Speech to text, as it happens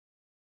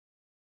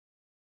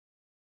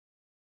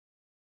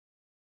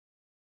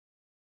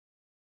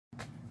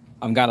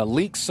I've got a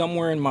leak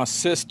somewhere in my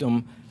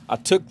system. I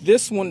took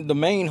this one, the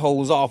main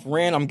hose off,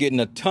 I'm getting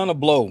a ton of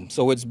blow.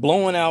 So it's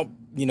blowing out,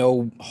 you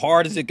know,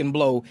 hard as it can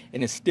blow,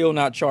 and it's still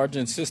not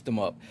charging the system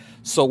up.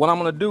 So what I'm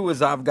gonna do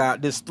is I've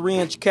got this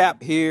 3-inch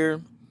cap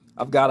here.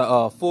 I've got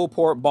a full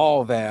port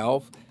ball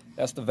valve.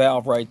 That's the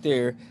valve right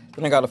there.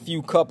 Then I got a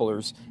few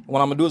couplers. And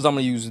what I'm gonna do is I'm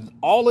gonna use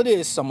all of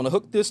this. I'm gonna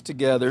hook this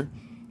together,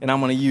 and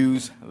I'm gonna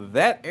use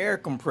that air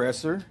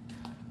compressor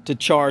to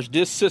charge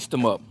this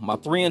system up. My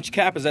 3-inch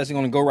cap is actually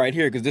gonna go right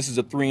here because this is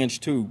a 3-inch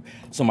tube.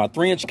 So my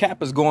 3-inch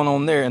cap is going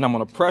on there, and I'm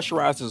gonna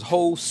pressurize this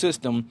whole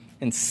system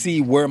and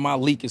see where my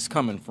leak is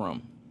coming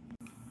from.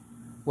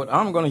 What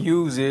I'm gonna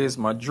use is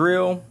my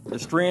drill,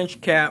 this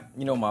 3-inch cap,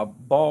 you know, my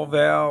ball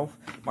valve,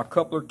 my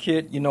coupler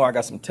kit, you know, I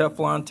got some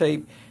Teflon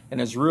tape, and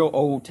this real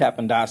old tap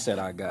and die set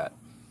I got.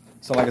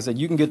 So like I said,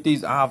 you can get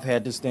these. I've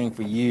had this thing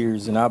for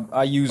years, and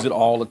I use it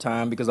all the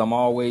time because I'm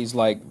always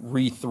like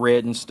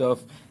rethreading stuff.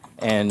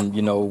 And,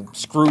 you know,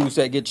 screws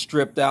that get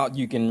stripped out,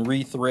 you can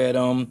rethread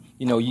them.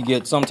 You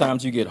know,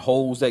 sometimes you get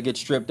holes that get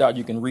stripped out,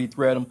 you can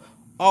rethread them.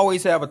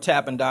 Always have a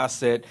tap and die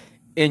set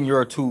in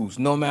your tools,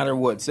 no matter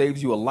what.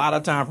 Saves you a lot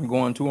of time from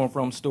going to and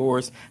from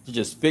stores to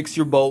just fix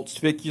your bolts,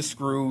 fix your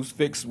screws,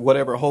 fix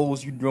whatever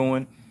holes you're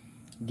doing.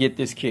 Get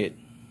this kit.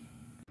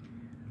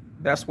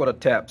 That's what a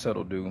tap set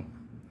will do.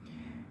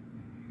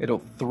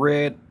 It'll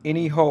thread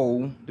any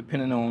hole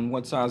depending on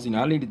what size. You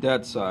know, I needed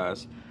that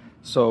size.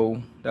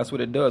 So that's what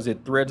it does.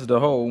 It threads the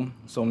hole.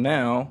 So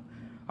now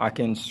I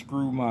can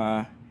screw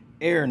my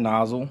air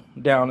nozzle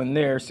down in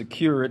there,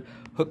 secure it,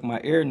 hook my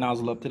air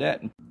nozzle up to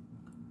that.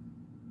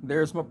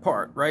 There's my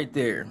part right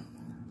there.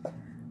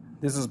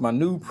 This is my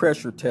new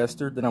pressure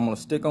tester that I'm going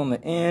to stick on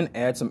the end,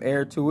 add some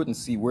air to it, and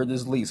see where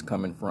this leak's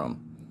coming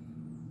from.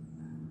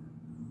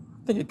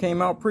 I think it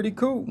came out pretty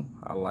cool.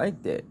 I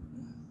like that.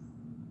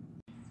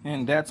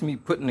 And that's me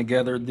putting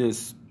together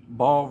this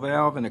ball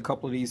valve and a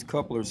couple of these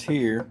couplers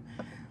here.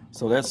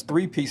 So that's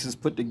 3 pieces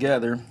put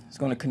together. It's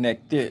going to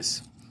connect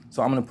this.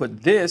 So I'm going to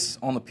put this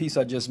on the piece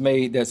I just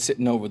made that's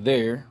sitting over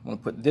there. I'm going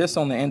to put this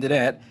on the end of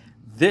that,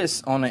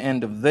 this on the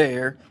end of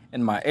there,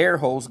 and my air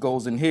hose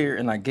goes in here,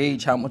 and I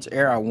gauge how much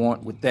air I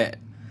want with that.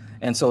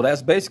 And so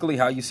that's basically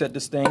how you set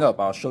this thing up.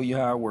 I'll show you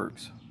how it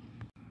works.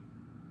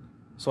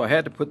 So I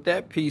had to put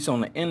that piece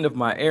on the end of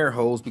my air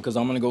hose because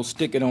I'm going to go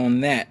stick it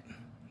on that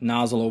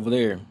nozzle over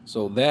there.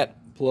 So that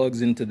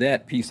plugs into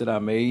that piece that I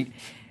made,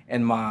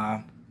 and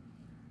my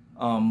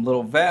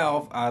little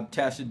valve, I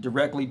attached it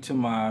directly to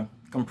my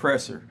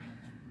compressor.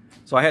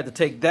 So I had to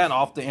take that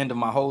off the end of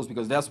my hose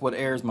because that's what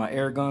airs my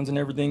air guns and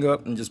everything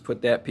up, and just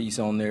put that piece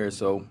on there.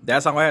 So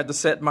that's how I had to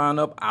set mine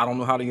up. I don't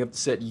know how you have to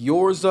set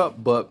yours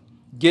up, but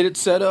get it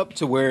set up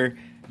to where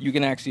you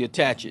can actually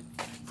attach it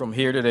from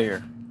here to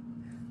there.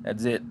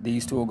 That's it.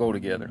 These two will go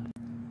together.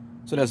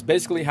 So that's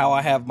basically how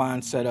I have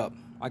mine set up.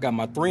 I got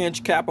my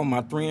 3-inch cap on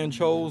my 3-inch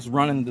hose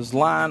running this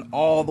line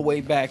all the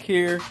way back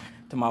here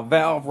to my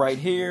valve right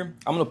here.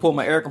 I'm going to pull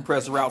my air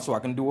compressor out so I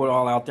can do it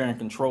all out there and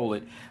control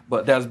it.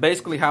 But that's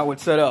basically how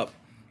it's set up.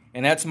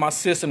 And that's my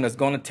system that's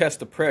going to test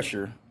the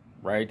pressure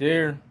right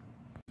there.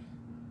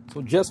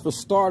 So just for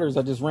starters,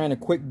 I just ran a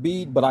quick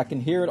bead, but I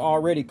can hear it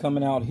already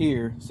coming out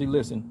here. See,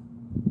 listen.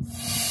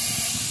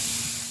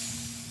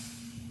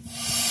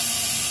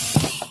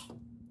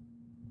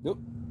 Oop.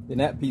 Then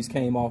that piece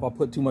came off. I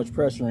put too much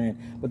pressure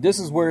in. But this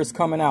is where it's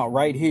coming out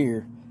right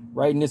here.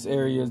 Right in this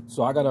area.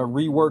 So I got to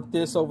rework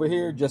this over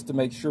here just to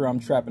make sure I'm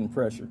trapping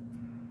pressure.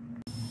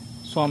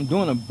 So I'm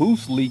doing a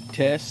boost leak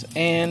test,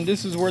 and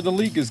this is where the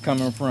leak is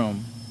coming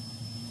from.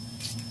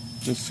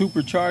 The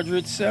supercharger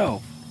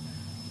itself.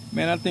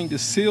 Man, I think the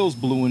seals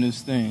blew in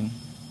this thing.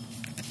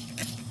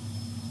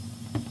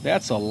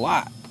 That's a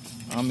lot.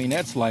 I mean,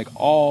 that's like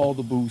all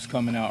the boost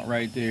coming out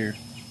right there.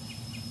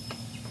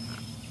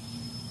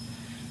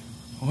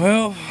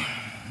 Well,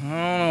 I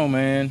don't know,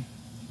 man.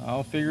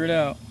 I'll figure it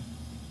out.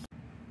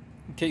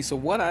 Okay, so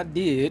what I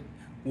did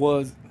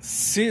was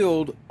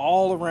sealed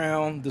all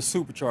around the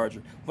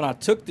supercharger. When I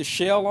took the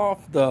shell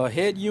off the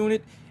head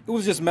unit, it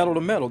was just metal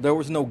to metal. There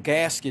was no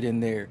gasket in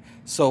there.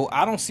 So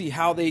I don't see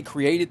how they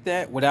created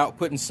that without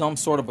putting some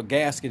sort of a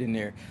gasket in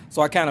there.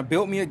 So I kind of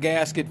built me a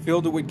gasket,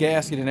 filled it with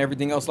gasket and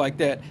everything else like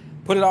that.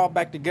 Put it all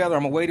back together.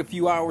 I'm going to wait a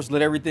few hours,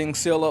 let everything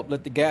seal up,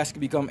 let the gasket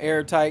become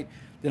airtight.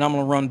 Then I'm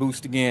going to run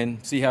boost again,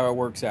 see how it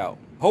works out.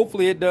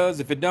 Hopefully it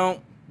does. If it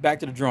don't, back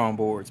to the drawing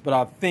boards. But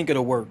I think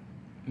it'll work.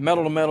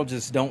 Metal to metal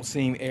just don't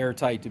seem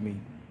airtight to me.